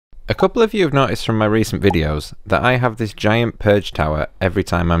A couple of you have noticed from my recent videos that I have this giant purge tower every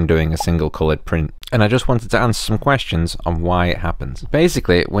time I'm doing a single coloured print, and I just wanted to answer some questions on why it happens.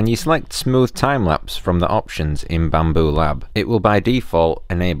 Basically, when you select smooth time-lapse from the options in bambulab, it will by default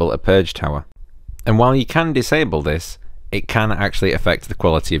enable a purge tower. And while you can disable this, it can actually affect the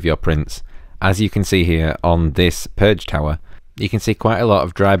quality of your prints. As you can see here on this purge tower, you can see quite a lot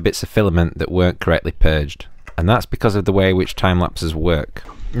of dry bits of filament that weren't correctly purged, and that's because of the way which time-lapses work.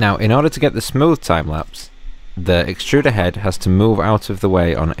 Now, in order to get the smooth time-lapse, the extruder head has to move out of the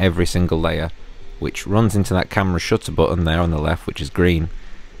way on every single layer, which runs into that camera shutter button there on the left, which is green,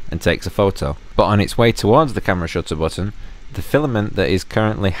 and takes a photo. But on its way towards the camera shutter button, the filament that is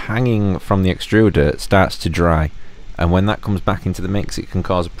currently hanging from the extruder starts to dry, and when that comes back into the mix it can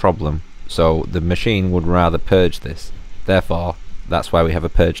cause a problem, so the machine would rather purge this. Therefore, that's why we have a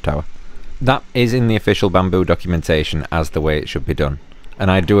purge tower. That is in the official Bamboo documentation as the way it should be done. And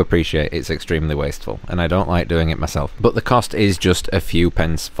I do appreciate it's extremely wasteful, and I don't like doing it myself. But the cost is just a few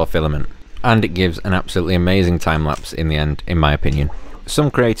pence for filament, and it gives an absolutely amazing time-lapse in the end, in my opinion. Some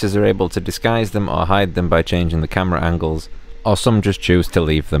creators are able to disguise them or hide them by changing the camera angles, or some just choose to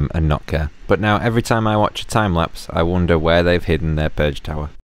leave them and not care. But now every time I watch a time-lapse, I wonder where they've hidden their purge tower.